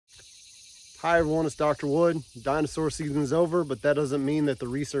Hi everyone, it's Dr. Wood. Dinosaur season is over, but that doesn't mean that the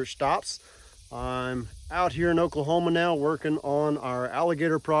research stops. I'm out here in Oklahoma now working on our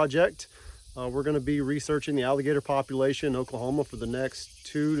alligator project. We're going to be researching the alligator population in Oklahoma for the next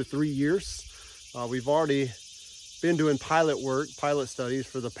 2 to 3 years. We've already been doing pilot studies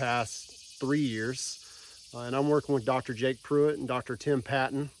for the past 3 years. And I'm working with Dr. Jake Pruitt and Dr. Tim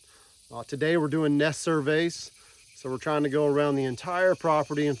Patton. Today we're doing nest surveys. So we're trying to go around the entire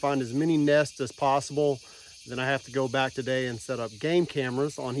property and find as many nests as possible. Then I have to go back today and set up game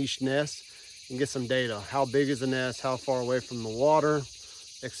cameras on each nest and get some data. How big is the nest, how far away from the water,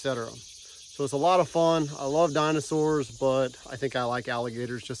 etc. So it's a lot of fun. I love dinosaurs, but I think I like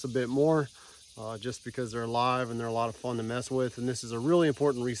alligators just a bit more, just because they're alive and they're a lot of fun to mess with. And this is a really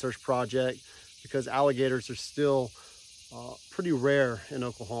important research project because alligators are still pretty rare in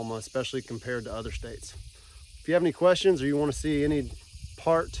Oklahoma, especially compared to other states. If you have any questions or you want to see any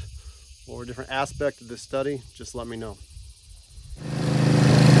part or different aspect of this study, just let me know.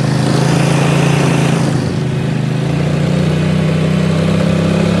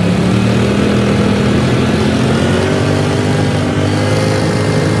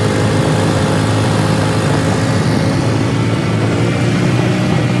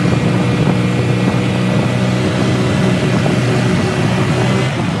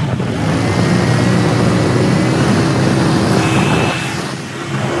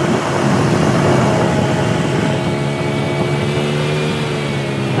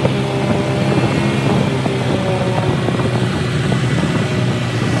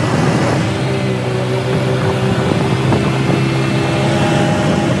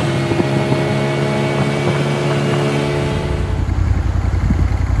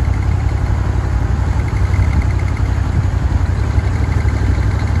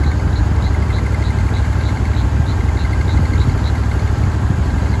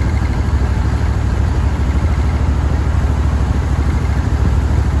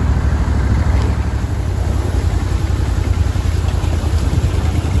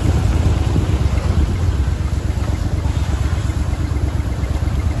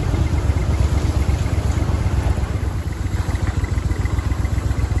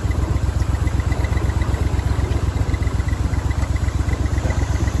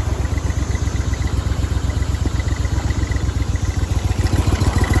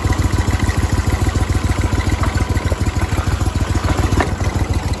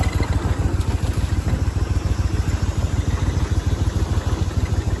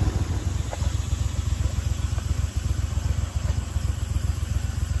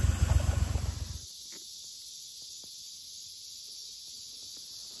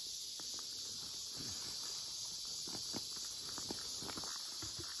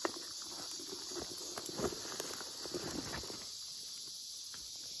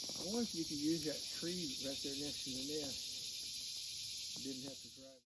 I wonder if you could use that tree right there next to the nest. You didn't have to drive.